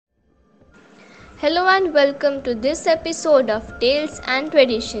Hello and welcome to this episode of Tales and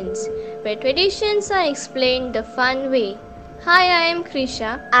Traditions, where traditions are explained the fun way. Hi, I am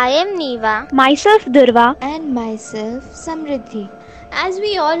Krisha. I am Neva. Myself Durva. And myself Samriddhi. As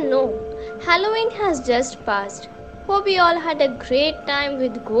we all know, Halloween has just passed. Hope we all had a great time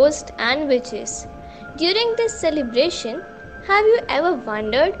with ghosts and witches. During this celebration, have you ever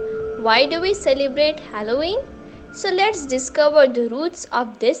wondered why do we celebrate Halloween? So let's discover the roots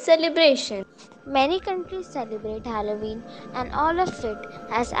of this celebration. Many countries celebrate Halloween, and all of it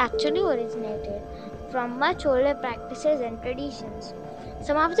has actually originated from much older practices and traditions.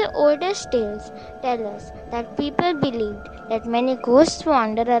 Some of the oldest tales tell us that people believed that many ghosts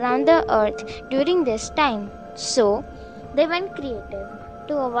wander around the earth during this time, so they went creative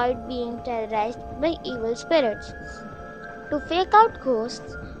to avoid being terrorized by evil spirits. To fake out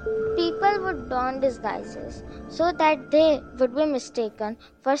ghosts, people would don disguises so that they would be mistaken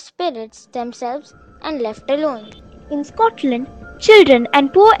for spirits themselves and left alone. In Scotland, children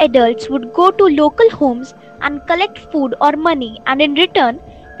and poor adults would go to local homes and collect food or money, and in return,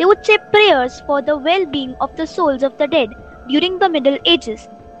 they would say prayers for the well being of the souls of the dead during the Middle Ages.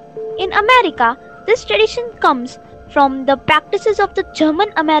 In America, this tradition comes from the practices of the German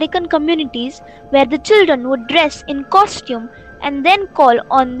American communities where the children would dress in costume and then call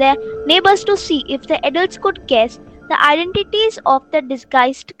on their neighbors to see if the adults could guess the identities of the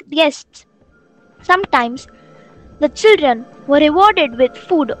disguised guests. Sometimes the children were rewarded with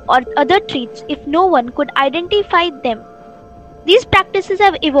food or other treats if no one could identify them. These practices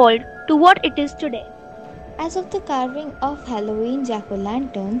have evolved to what it is today. As of the carving of Halloween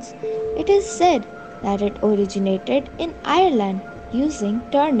jack-o'-lanterns, it is said that it originated in Ireland using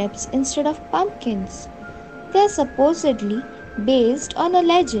turnips instead of pumpkins. They are supposedly based on a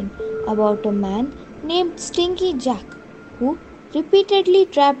legend about a man named Stinky Jack who repeatedly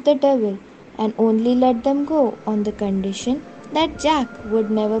trapped the devil and only let them go on the condition that Jack would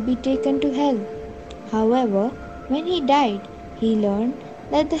never be taken to hell. However, when he died, he learned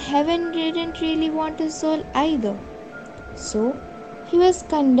that the heaven didn't really want his soul either. So, he was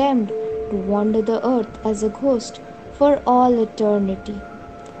condemned to wander the earth as a ghost for all eternity.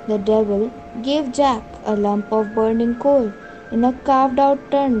 The devil gave Jack a lump of burning coal in a carved out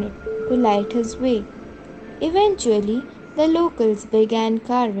turnip to light his way. Eventually, the locals began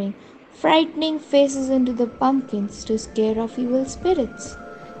carving frightening faces into the pumpkins to scare off evil spirits.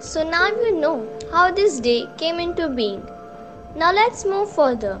 So now you know how this day came into being. Now let's move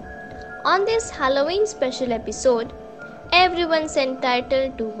further. On this Halloween special episode, everyone's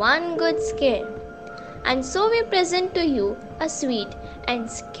entitled to one good scare. And so we present to you a sweet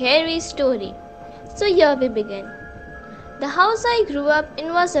and scary story. So here we begin. The house I grew up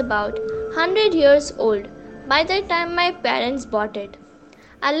in was about 100 years old by the time my parents bought it.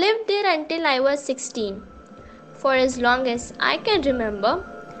 I lived there until I was 16. For as long as I can remember,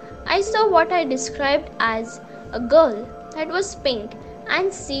 I saw what I described as a girl that was pink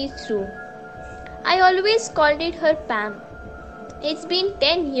and see-through. I always called it her Pam. It's been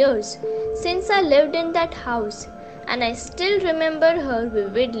 10 years since I lived in that house and I still remember her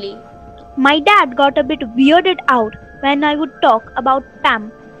vividly. My dad got a bit weirded out when I would talk about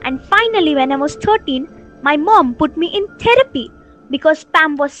Pam, and finally, when I was 13, my mom put me in therapy because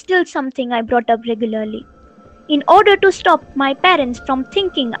Pam was still something I brought up regularly. In order to stop my parents from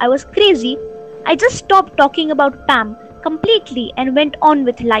thinking I was crazy, I just stopped talking about Pam completely and went on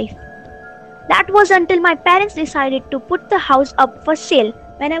with life. That was until my parents decided to put the house up for sale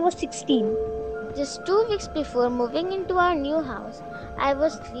when I was 16. Just 2 weeks before moving into our new house, I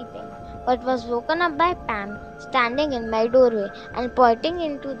was sleeping but was woken up by Pam standing in my doorway and pointing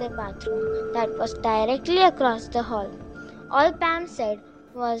into the bathroom that was directly across the hall. All Pam said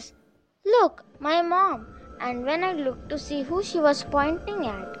was, "Look, my mom." And when I looked to see who she was pointing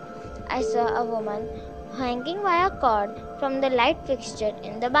at, I saw a woman hanging by a cord from the light fixture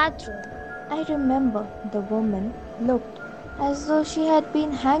in the bathroom. I remember the woman looked as though she had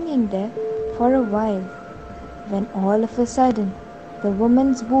been hanging there for a while, when all of a sudden the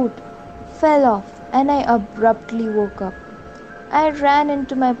woman's boot fell off and I abruptly woke up. I ran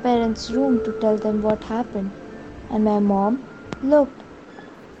into my parents' room to tell them what happened, and my mom looked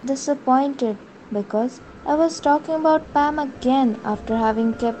disappointed because I was talking about Pam again after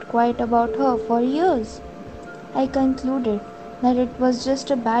having kept quiet about her for years. I concluded that it was just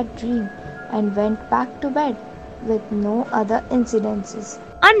a bad dream and went back to bed with no other incidences.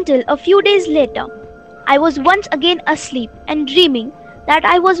 Until a few days later, I was once again asleep and dreaming that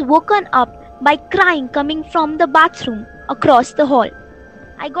I was woken up by crying coming from the bathroom across the hall.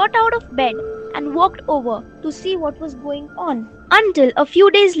 I got out of bed and walked over to see what was going on. Until a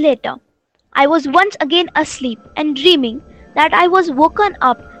few days later, I was once again asleep and dreaming that I was woken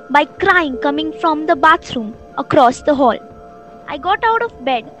up by crying coming from the bathroom across the hall. I got out of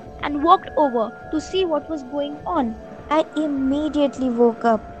bed and walked over to see what was going on. I immediately woke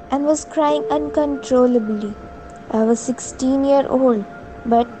up and was crying uncontrollably. I was 16-year-old,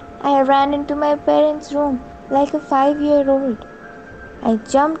 but I ran into my parents' room like a 5-year-old. I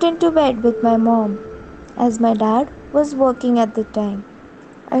jumped into bed with my mom, as my dad was working at the time.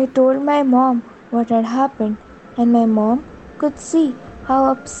 I told my mom what had happened, and my mom could see how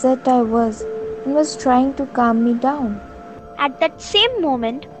upset I was and was trying to calm me down. At that same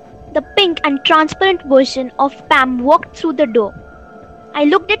moment, the pink and transparent version of Pam walked through the door. I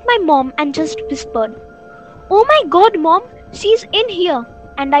looked at my mom and just whispered, "Oh my god, mom, she's in here!"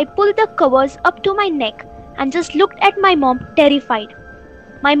 And I pulled the covers up to my neck and just looked at my mom terrified.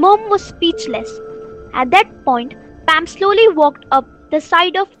 My mom was speechless. At that point, Pam slowly walked up the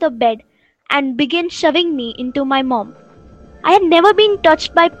side of the bed and began shoving me into my mom. I had never been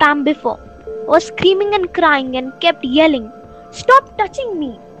touched by Pam before. I was screaming and crying and kept yelling, "Stop touching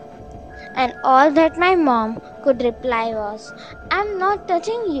me!" And all that my mom could reply was, "I'm not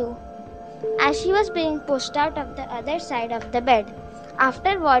touching you," as she was being pushed out of the other side of the bed.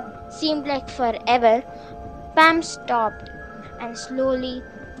 After what seemed like forever, Pam stopped and slowly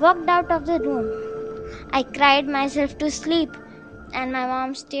walked out of the room. I cried myself to sleep, and my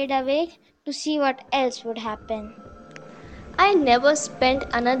mom stayed awake to see what else would happen. I never spent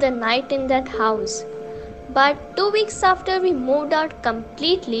another night in that house. But 2 weeks after we moved out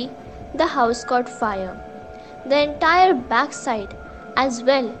completely, the house caught fire. The entire backside, as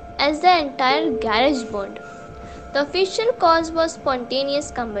well as the entire garage burned. The official cause was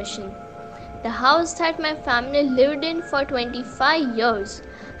spontaneous combustion. The house that my family lived in for 25 years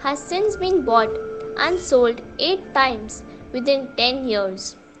has since been bought and sold 8 times within 10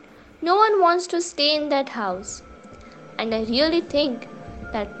 years. No one wants to stay in that house, and I really think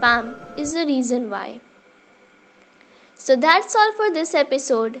that Pam is the reason why. So that's all for this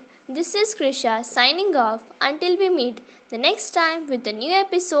episode. This is Krisha signing off until we meet the next time with a new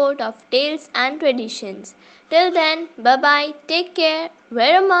episode of Tales and Traditions. Till then, bye bye, take care,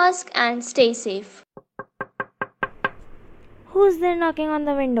 wear a mask, and stay safe. Who's there knocking on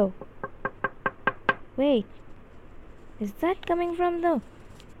the window? Wait, is that coming from the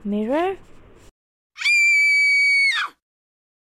mirror?